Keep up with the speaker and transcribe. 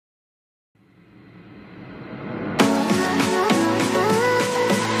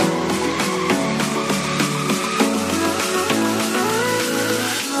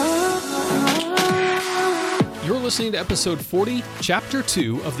listening to episode 40, chapter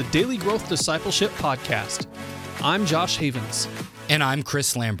 2 of the Daily Growth Discipleship Podcast. I'm Josh Havens. And I'm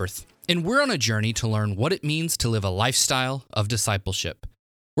Chris Lamberth. And we're on a journey to learn what it means to live a lifestyle of discipleship.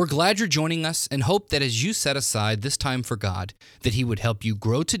 We're glad you're joining us and hope that as you set aside this time for God, that He would help you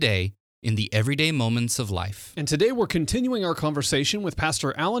grow today in the everyday moments of life. And today we're continuing our conversation with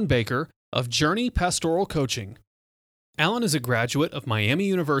Pastor Alan Baker of Journey Pastoral Coaching. Alan is a graduate of Miami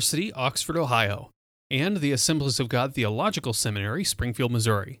University, Oxford, Ohio, and the Assemblies of God Theological Seminary, Springfield,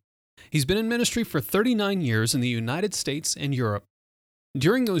 Missouri. He's been in ministry for 39 years in the United States and Europe.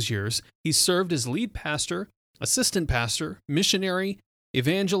 During those years, he's served as lead pastor, assistant pastor, missionary,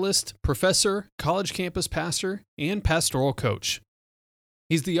 evangelist, professor, college campus pastor, and pastoral coach.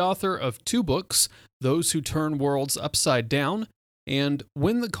 He's the author of 2 books, Those Who Turn Worlds Upside Down, and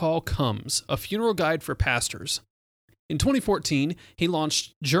When the Call Comes, a funeral guide for pastors. In 2014, he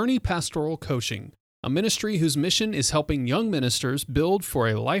launched Journey Pastoral Coaching, a ministry whose mission is helping young ministers build for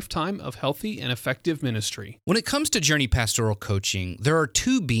a lifetime of healthy and effective ministry. When it comes to Journey Pastoral Coaching, there are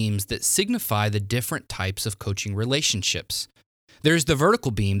 2 beams that signify the different types of coaching relationships. There's the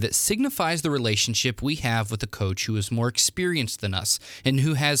vertical beam that signifies the relationship we have with a coach who is more experienced than us and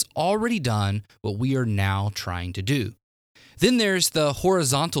who has already done what we are now trying to do. Then there's the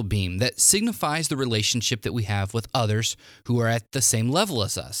horizontal beam that signifies the relationship that we have with others who are at the same level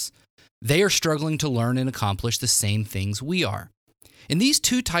as us. They are struggling to learn and accomplish the same things we are. And these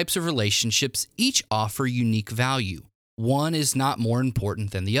 2 types of relationships each offer unique value. One is not more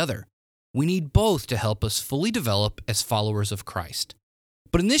important than the other. We need both to help us fully develop as followers of Christ.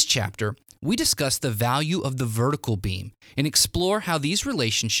 But in this chapter, we discuss the value of the vertical beam and explore how these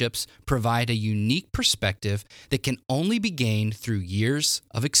relationships provide a unique perspective that can only be gained through years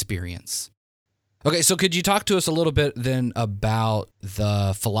of experience. Okay, so could you talk to us a little bit then about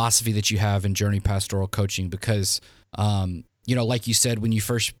the philosophy that you have in Journey Pastoral Coaching? Because, like you said, when you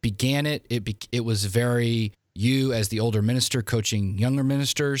first began it was very you as the older minister coaching younger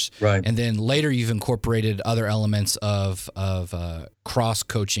ministers, right? And then later you've incorporated other elements of cross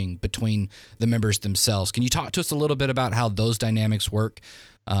coaching between the members themselves. Can you talk to us a little bit about how those dynamics work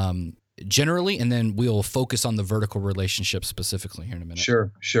generally, and then we'll focus on the vertical relationship specifically here in a minute?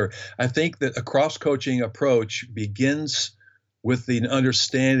 Sure. I think that a cross-coaching approach begins with the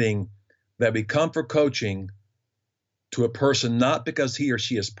understanding that we come for coaching to a person not because he or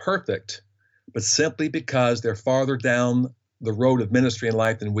she is perfect, but simply because they're farther down the road of ministry and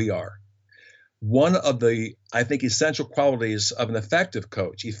life than we are. One of the, I think, essential qualities of an effective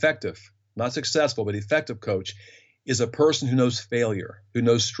coach, not successful, but effective coach, is a person who knows failure, who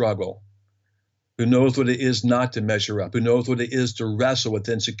knows struggle, who knows what it is not to measure up, who knows what it is to wrestle with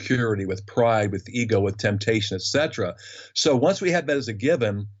insecurity, with pride, with ego, with temptation, etc. So once we have that as a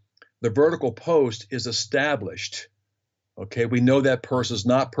given, the vertical post is established. Okay, we know that person is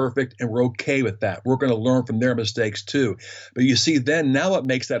not perfect, and we're okay with that. We're going to learn from their mistakes too. But you see, then now it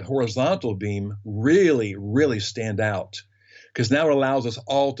makes that horizontal beam really, really stand out, because now it allows us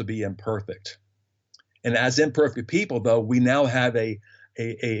all to be imperfect. And as imperfect people, though, we now have a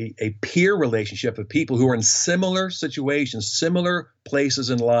peer relationship of people who are in similar situations, similar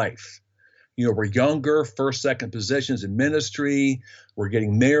places in life. We're younger, first, second positions in ministry. We're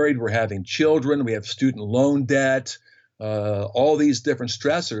getting married. We're having children. We have student loan debt. All these different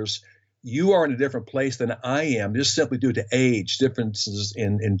stressors. You are in a different place than I am, just simply due to age, differences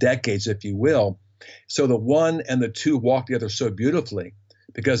in decades, if you will. So the 1 and the 2 walk together so beautifully,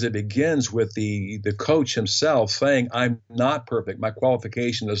 because it begins with the coach himself saying, I'm not perfect. My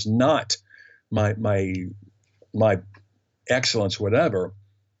qualification is not my excellence, whatever.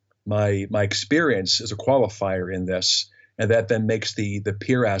 My experience is a qualifier in this. And that then makes the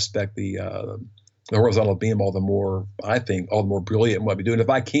peer aspect, the horizontal beam all the more brilliant in what we do. And if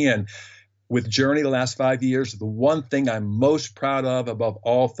I can, with Journey the last 5 years, the one thing I'm most proud of above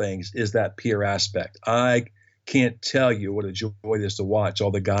all things is that peer aspect. I can't tell you what a joy it is to watch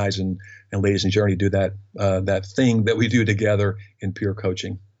all the guys and ladies in Journey do that thing that we do together in peer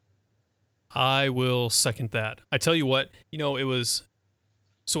coaching. I will second that. I tell you what, it was,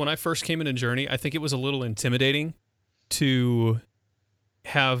 so when I first came into Journey, I think it was a little intimidating to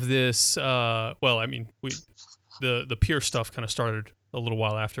have this, the peer stuff kind of started a little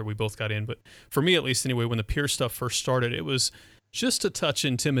while after we both got in, but for me at least anyway, when the peer stuff first started, it was just a touch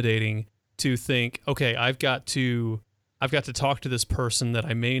intimidating to think, okay, I've got to talk to this person that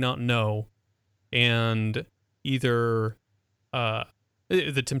I may not know, and either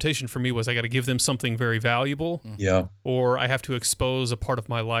the temptation for me was I got to give them something very valuable, or I have to expose a part of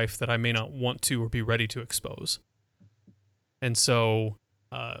my life that I may not want to or be ready to expose. And so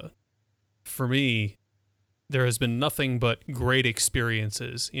for me, there has been nothing but great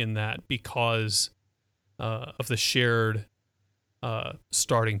experiences in that because of the shared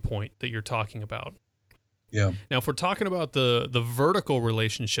starting point that you're talking about. Yeah. Now, if we're talking about the vertical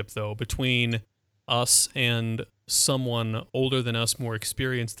relationship, though, between us and someone older than us, more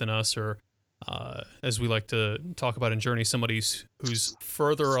experienced than us, or as we like to talk about in Journey, somebody who's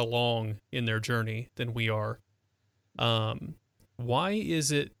further along in their journey than we are, why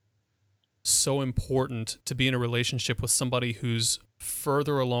is it so important to be in a relationship with somebody who's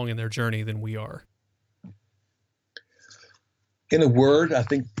further along in their journey than we are? In a word, I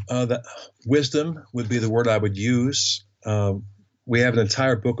think that wisdom would be the word I would use. We have an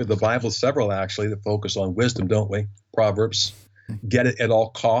entire book of the Bible, several actually, that focus on wisdom, don't we? Proverbs. Get it at all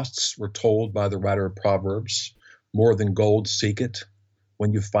costs, we're told by the writer of Proverbs. More than gold, seek it.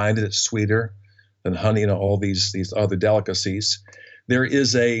 When you find it, it's sweeter than honey and all these other delicacies. There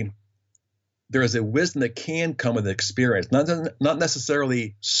is a wisdom that can come with experience, not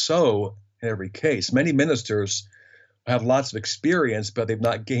necessarily so in every case. Many ministers have lots of experience, but they've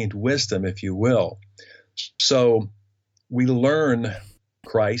not gained wisdom, if you will. So we learn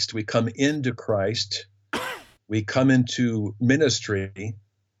Christ, we come into Christ, we come into ministry,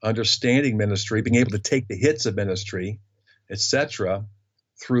 understanding ministry, being able to take the hits of ministry, etc.,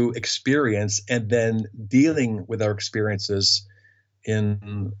 through experience, and then dealing with our experiences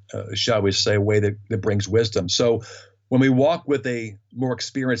in, shall we say, a way that brings wisdom. So when we walk with a more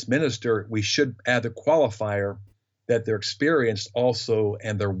experienced minister, we should add the qualifier that they're experienced also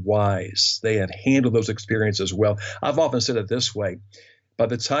and they're wise. They have handled those experiences well. I've often said it this way. By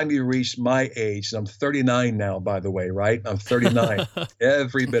the time you reach my age, and I'm 39 now, by the way, right? I'm 39,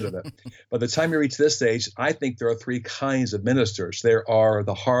 every bit of it. By the time you reach this age, I think there are three kinds of ministers. There are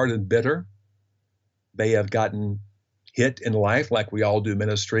the hard and bitter. They have gotten hit in life like we all do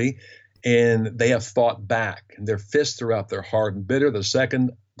ministry, and they have fought back, and their fists are up. They're hard and bitter. The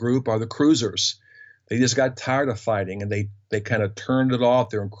second group are the cruisers. They just got tired of fighting, and they kind of turned it off.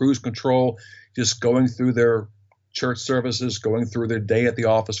 They're in cruise control, just going through their church services, going through their day at the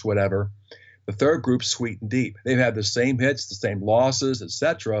office, whatever. The third group, sweet and deep. They've had the same hits, the same losses,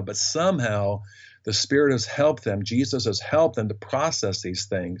 etc., but somehow the Spirit has helped them. Jesus has helped them to process these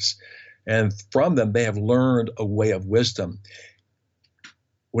things. And from them, they have learned a way of wisdom.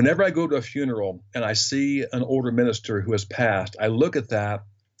 Whenever I go to a funeral and I see an older minister who has passed, I look at that,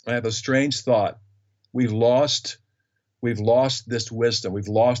 I have a strange thought. We've lost this wisdom. We've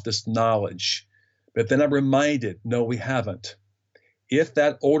lost this knowledge. But then I'm reminded, no, we haven't. If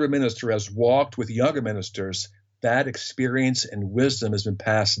that older minister has walked with younger ministers, that experience and wisdom has been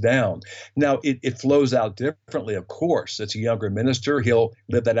passed down. Now, it flows out differently, of course. It's a younger minister. He'll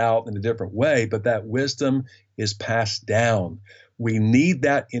live that out in a different way, but that wisdom is passed down. We need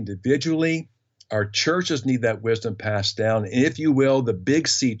that individually. Our churches need that wisdom passed down. And if you will, the Big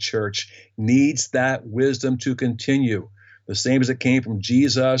C church needs that wisdom to continue. The same as it came from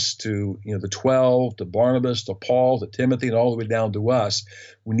Jesus to the 12, to Barnabas, to Paul, to Timothy, and all the way down to us.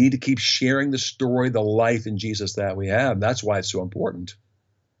 We need to keep sharing the story, the life in Jesus that we have. That's why it's so important.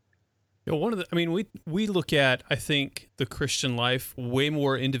 We look at, I think, the Christian life way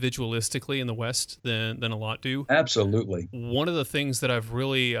more individualistically in the West than a lot do. Absolutely. One of the things that I've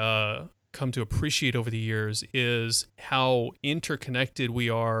really come to appreciate over the years is how interconnected we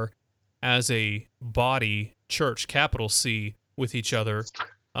are as a body, church, capital C, with each other,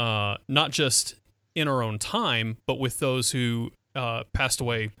 not just in our own time, but with those who passed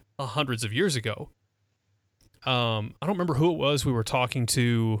away hundreds of years ago. I don't remember who it was we were talking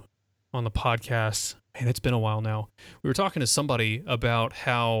to on the podcast. Man, it's been a while now. We were talking to somebody about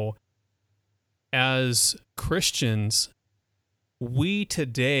how, as Christians, we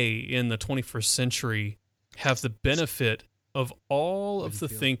today in the 21st century have the benefit of all of the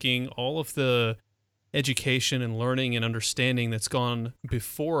thinking, all of the education and learning and understanding that's gone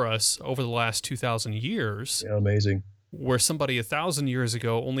before us over the last 2,000 years. Yeah, amazing. Where somebody 1,000 years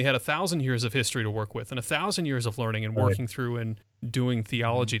ago only had 1,000 years of history to work with and 1,000 years of learning and working through and doing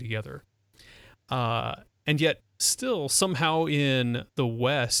theology together. And yet still somehow in the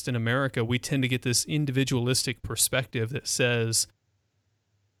West, in America, we tend to get this individualistic perspective that says,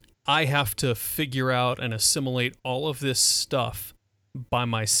 I have to figure out and assimilate all of this stuff by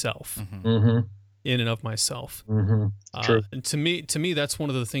myself, in and of myself. True. And to me, that's one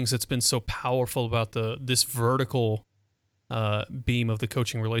of the things that's been so powerful about this vertical beam of the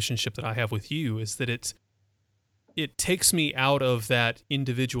coaching relationship that I have with you, is that it takes me out of that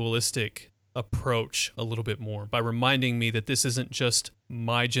individualistic approach a little bit more by reminding me that this isn't just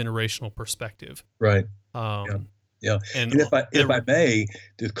my generational perspective. Right. Yeah. And And if I may,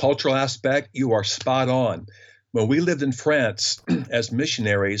 the cultural aspect, you are spot on. When we lived in France as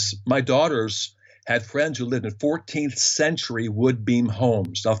missionaries, my daughters had friends who lived in 14th century wood beam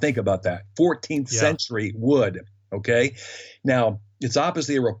homes. Now think about that. 14th century wood. Okay. Now it's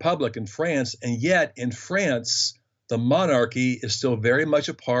obviously a republic in France, and yet in France, the monarchy is still very much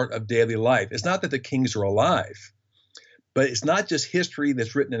a part of daily life. It's not that the kings are alive, but it's not just history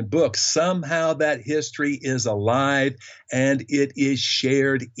that's written in books. Somehow that history is alive and it is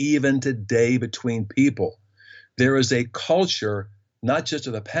shared even today between people. There is a culture, not just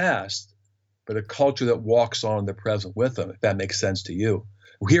of the past, but a culture that walks on in the present with them, if that makes sense to you.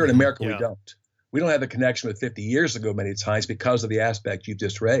 Here in America, we don't. We don't have a connection with 50 years ago many times because of the aspect you've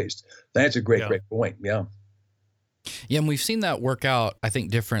just raised. That's a great point. Yeah. Yeah, and we've seen that work out, I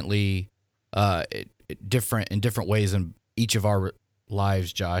think, differently, in different ways in each of our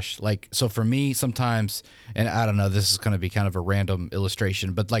lives, Josh. Like, so for me, sometimes, and I don't know, this is going to be kind of a random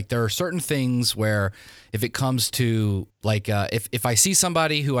illustration, but like there are certain things where if it comes to like, if I see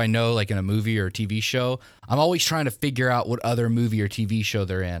somebody who I know, like in a movie or a TV show, I'm always trying to figure out what other movie or TV show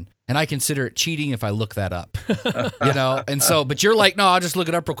they're in. And I consider it cheating if I look that up, you know? And so, but you're like, no, I'll just look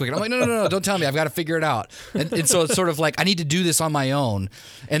it up real quick. And I'm like, no, don't tell me. I've got to figure it out. And so it's sort of like, I need to do this on my own.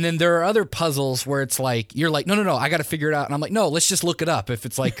 And then there are other puzzles where it's like, you're like, no, I got to figure it out. And I'm like, no, let's just look it up. If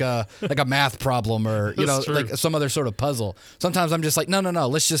it's like a math problem or, you know, like some other sort of puzzle. Sometimes I'm just like, no,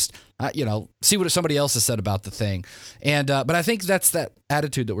 let's just, see what somebody else has said about the thing. And, but I think that's that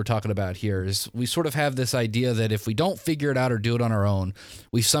attitude that we're talking about here is we sort of have this idea that if we don't figure it out or do it on our own,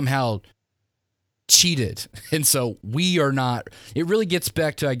 we've somehow cheated. And so we are not, it really gets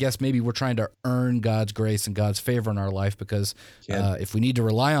back to, I guess, maybe we're trying to earn God's grace and God's favor in our life because if we need to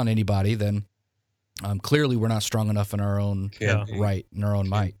rely on anybody, then clearly we're not strong enough in our own right, in our own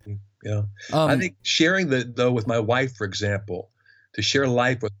might. Yeah. I think sharing though with my wife, for example, to share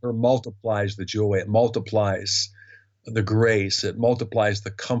life with her multiplies the joy. It multiplies the grace. It multiplies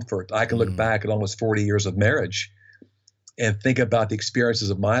the comfort. I can look back at almost 40 years of marriage and think about the experiences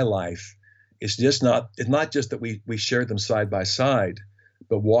of my life. It's not just that we shared them side by side,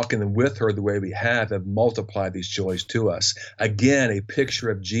 but walking them with her the way we have multiplied these joys to us. Again, a picture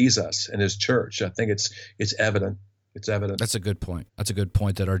of Jesus and his church. I think it's evident. It's evident. That's a good point. That's a good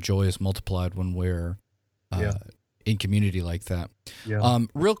point that our joy is multiplied when we're in community like that. Yeah.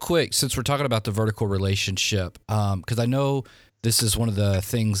 Real quick, since we're talking about the vertical relationship, because I know this is one of the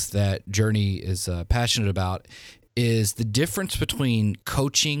things that Journey is passionate about, is the difference between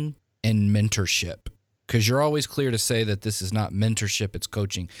coaching and mentorship. Because you're always clear to say that this is not mentorship, it's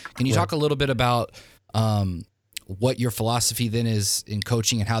coaching. Can you talk a little bit about what your philosophy then is in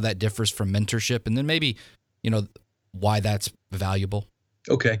coaching and how that differs from mentorship, and then maybe, why that's valuable?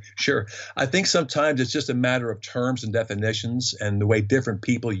 Okay, sure. I think sometimes it's just a matter of terms and definitions and the way different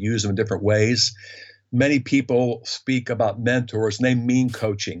people use them in different ways. Many people speak about mentors and they mean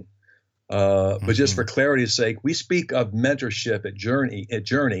coaching. But just for clarity's sake, we speak of mentorship at Journey.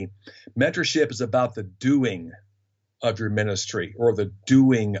 Mentorship is about the doing of your ministry or the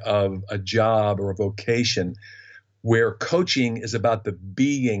doing of a job or a vocation, where coaching is about the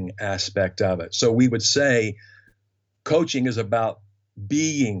being aspect of it. So we would say coaching is about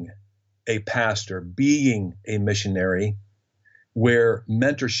being a pastor, being a missionary, where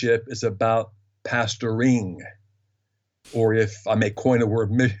mentorship is about pastoring, or if I may coin a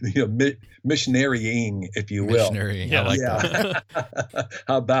word, missionarying, if you will. Missionarying, I like that.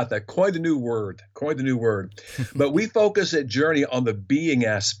 How about that? Coin the new word. But we focus at Journey on the being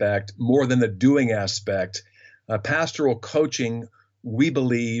aspect more than the doing aspect. Pastoral coaching, we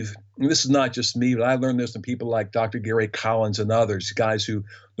believe, and this is not just me, but I learned this from people like Dr. Gary Collins and others, guys who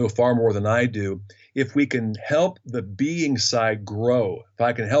know far more than I do. If we can help the being side grow, if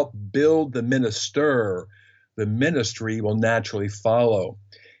I can help build the minister, the ministry will naturally follow.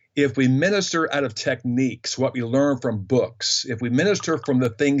 If we minister out of techniques, what we learn from books, if we minister from the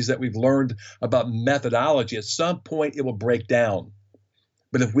things that we've learned about methodology, at some point it will break down.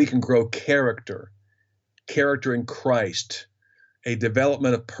 But if we can grow character in Christ, a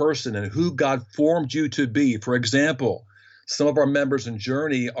development of person and who God formed you to be. For example, some of our members in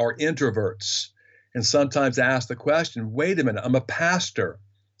Journey are introverts and sometimes ask the question, wait a minute, I'm a pastor.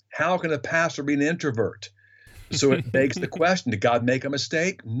 How can a pastor be an introvert? So it begs the question, did God make a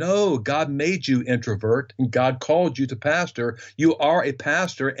mistake? No, God made you introvert and God called you to pastor. You are a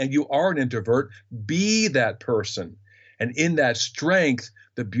pastor and you are an introvert. Be that person. And in that strength,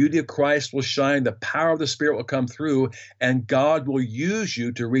 the beauty of Christ will shine, the power of the Spirit will come through, and God will use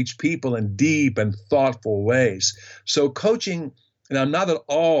you to reach people in deep and thoughtful ways. So coaching And I'm not at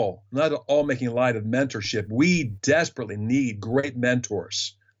all making light of mentorship. We desperately need great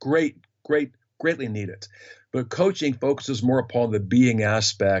mentors. Greatly need it. But coaching focuses more upon the being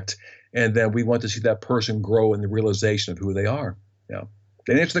aspect, and then we want to see that person grow in the realization of who they are. Yeah.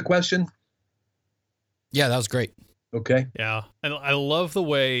 Did I answer the question? Yeah, that was great. Okay. Yeah. And I love the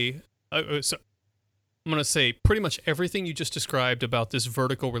way, so I'm going to say pretty much everything you just described about this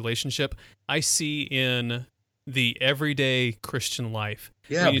vertical relationship, I see in the everyday Christian life.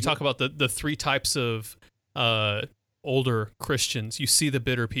 Yeah. When you talk about the three types of older Christians, you see the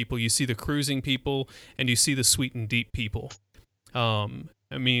bitter people, you see the cruising people, and you see the sweet and deep people. I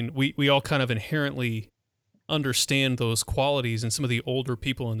mean, we all kind of inherently understand those qualities in some of the older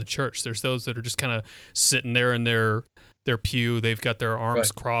people in the church. There's those that are just kind of sitting there in their pew. They've got their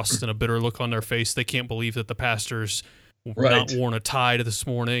arms crossed and a bitter look on their face. They can't believe that the pastor's not worn a tie to this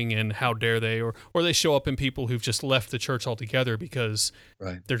morning, and how dare they? Or they show up in people who've just left the church altogether because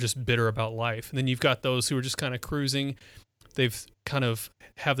they're just bitter about life. And then you've got those who are just kind of cruising. They've kind of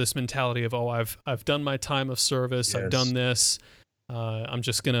have this mentality of, oh, I've done my time of service. Yes. I've done this. I'm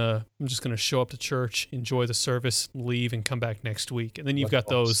just gonna show up to church, enjoy the service, leave, and come back next week. And then you've got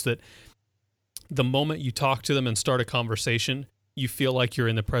those that the moment you talk to them and start a conversation, you feel like you're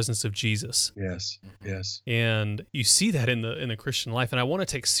in the presence of Jesus. Yes. And you see that in the Christian life. And I want to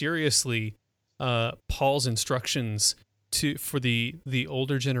take seriously Paul's instructions for the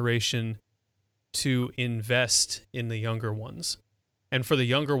older generation to invest in the younger ones. And for the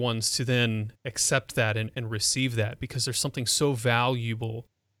younger ones to then accept that and receive that, because there's something so valuable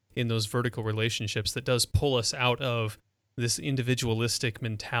in those vertical relationships that does pull us out of this individualistic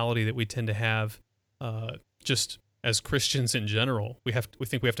mentality that we tend to have just as Christians in general. We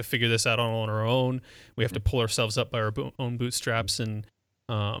think we have to figure this out on our own. We have to pull ourselves up by our own bootstraps and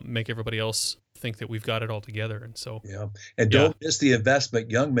make everybody else think that we've got it all together. And so, and don't miss the investment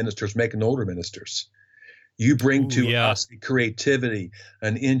young ministers make in older ministers. You bring to us creativity,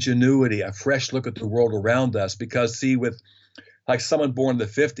 an ingenuity, a fresh look at the world around us. Because see, with like someone born in the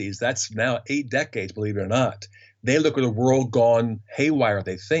 50s, that's now 8 decades, believe it or not. They look at a world gone haywire,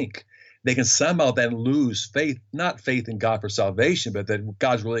 they think. They can somehow then lose faith, not faith in God for salvation, but that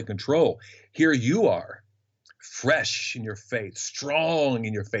God's really in control. Here you are, fresh in your faith, strong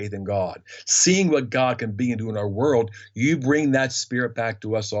in your faith in God, seeing what God can be and do in our world. You bring that spirit back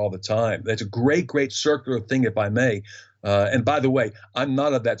to us all the time. That's a great circular thing, if I may. And by the way, I'm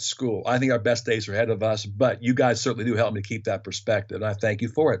not of that school. I think our best days are ahead of us, but you guys certainly do help me to keep that perspective. And I thank you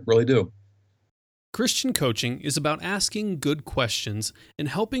for it, really do. Christian coaching is about asking good questions and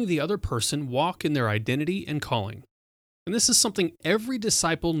helping the other person walk in their identity and calling. And this is something every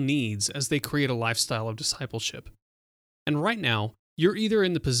disciple needs as they create a lifestyle of discipleship. And right now, you're either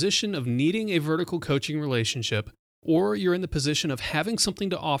in the position of needing a vertical coaching relationship, or you're in the position of having something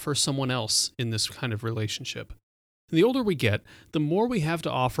to offer someone else in this kind of relationship. And the older we get, the more we have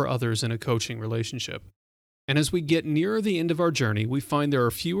to offer others in a coaching relationship. And as we get nearer the end of our journey, we find there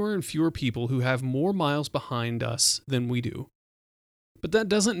are fewer and fewer people who have more miles behind us than we do. But that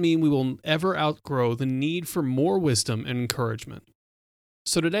doesn't mean we will ever outgrow the need for more wisdom and encouragement.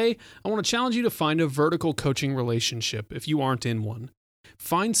 So today, I want to challenge you to find a vertical coaching relationship if you aren't in one.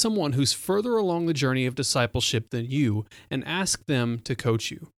 Find someone who's further along the journey of discipleship than you and ask them to coach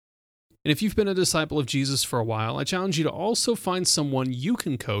you. And if you've been a disciple of Jesus for a while, I challenge you to also find someone you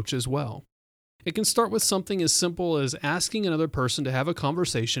can coach as well. It can start with something as simple as asking another person to have a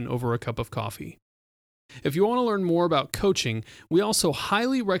conversation over a cup of coffee. If you want to learn more about coaching, we also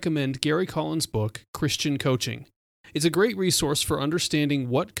highly recommend Gary Collins' book, Christian Coaching. It's a great resource for understanding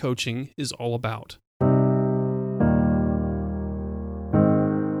what coaching is all about.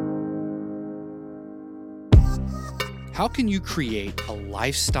 How can you create a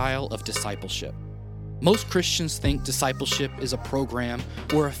lifestyle of discipleship? Most Christians think discipleship is a program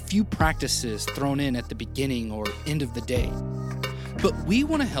or a few practices thrown in at the beginning or end of the day. But we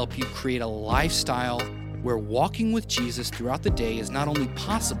want to help you create a lifestyle where walking with Jesus throughout the day is not only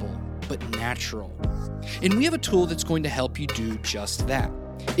possible, but natural. And we have a tool that's going to help you do just that.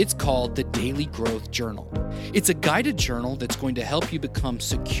 It's called the Daily Growth Journal. It's a guided journal that's going to help you become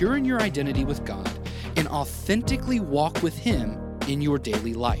secure in your identity with God and authentically walk with Him in your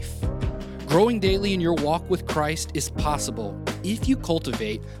daily life. Growing daily in your walk with Christ is possible if you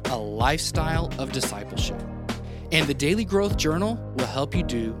cultivate a lifestyle of discipleship. And the Daily Growth Journal will help you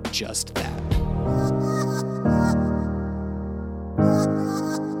do just that.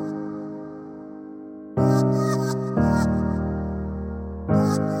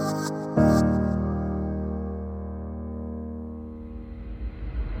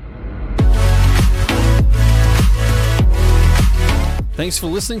 Thanks for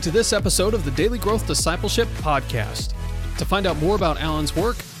listening to this episode of the Daily Growth Discipleship Podcast. To find out more about Alan's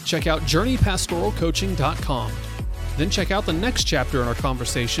work, check out JourneyPastoralCoaching.com. Then check out the next chapter in our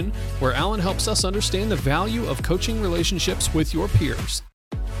conversation where Alan helps us understand the value of coaching relationships with your peers.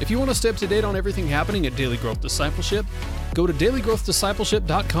 If you want to stay up to date on everything happening at Daily Growth Discipleship, go to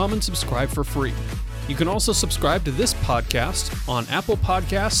dailygrowthdiscipleship.com and subscribe for free. You can also subscribe to this podcast on Apple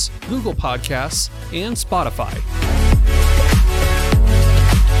Podcasts, Google Podcasts, and Spotify.